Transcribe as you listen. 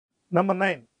Number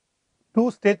 9. Two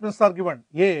statements are given.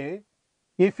 A.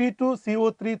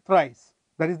 Fe2CO3 thrice,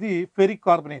 that is the ferric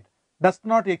carbonate, does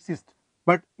not exist,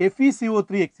 but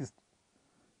FeCO3 exists.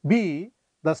 B.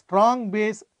 The strong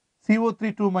base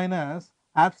CO3 2 minus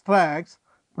abstracts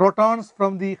protons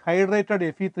from the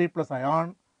hydrated Fe3 plus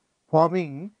ion,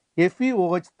 forming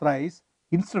FeOH thrice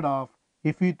instead of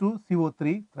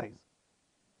Fe2CO3 thrice.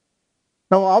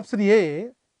 Now option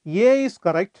A is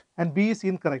correct and B is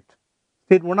incorrect.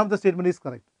 One of the statement is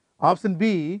correct. Option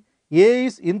B, A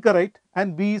is incorrect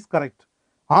and B is correct.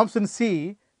 Option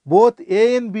C, both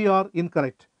A and B are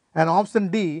incorrect. And option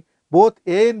D, both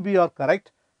A and B are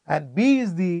correct and B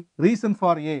is the reason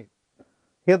for A.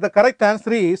 Here the correct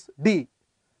answer is D,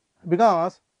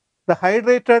 because the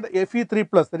hydrated Fe3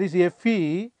 plus, that is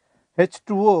Fe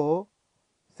H2O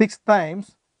 6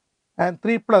 times and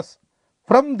 3 plus,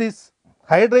 from this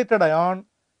hydrated ion,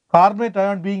 carbonate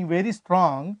ion being very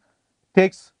strong,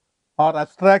 takes or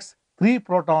abstracts 3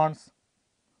 protons,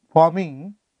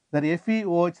 forming the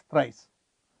FeOH thrice,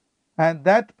 and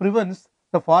that prevents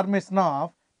the formation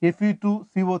of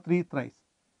Fe2CO3 thrice.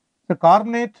 The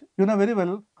carbonate, you know very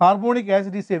well, carbonic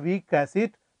acid is a weak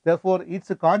acid, therefore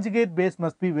its conjugate base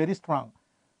must be very strong.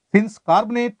 Since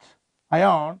carbonate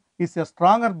ion is a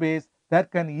stronger base,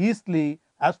 that can easily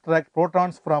abstract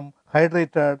protons from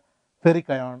hydrated ferric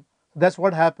ion. That's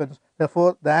what happens.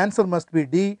 Therefore, the answer must be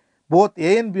D. Both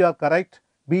A and B are correct.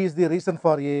 B is the reason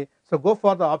for A. So go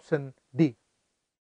for the option D.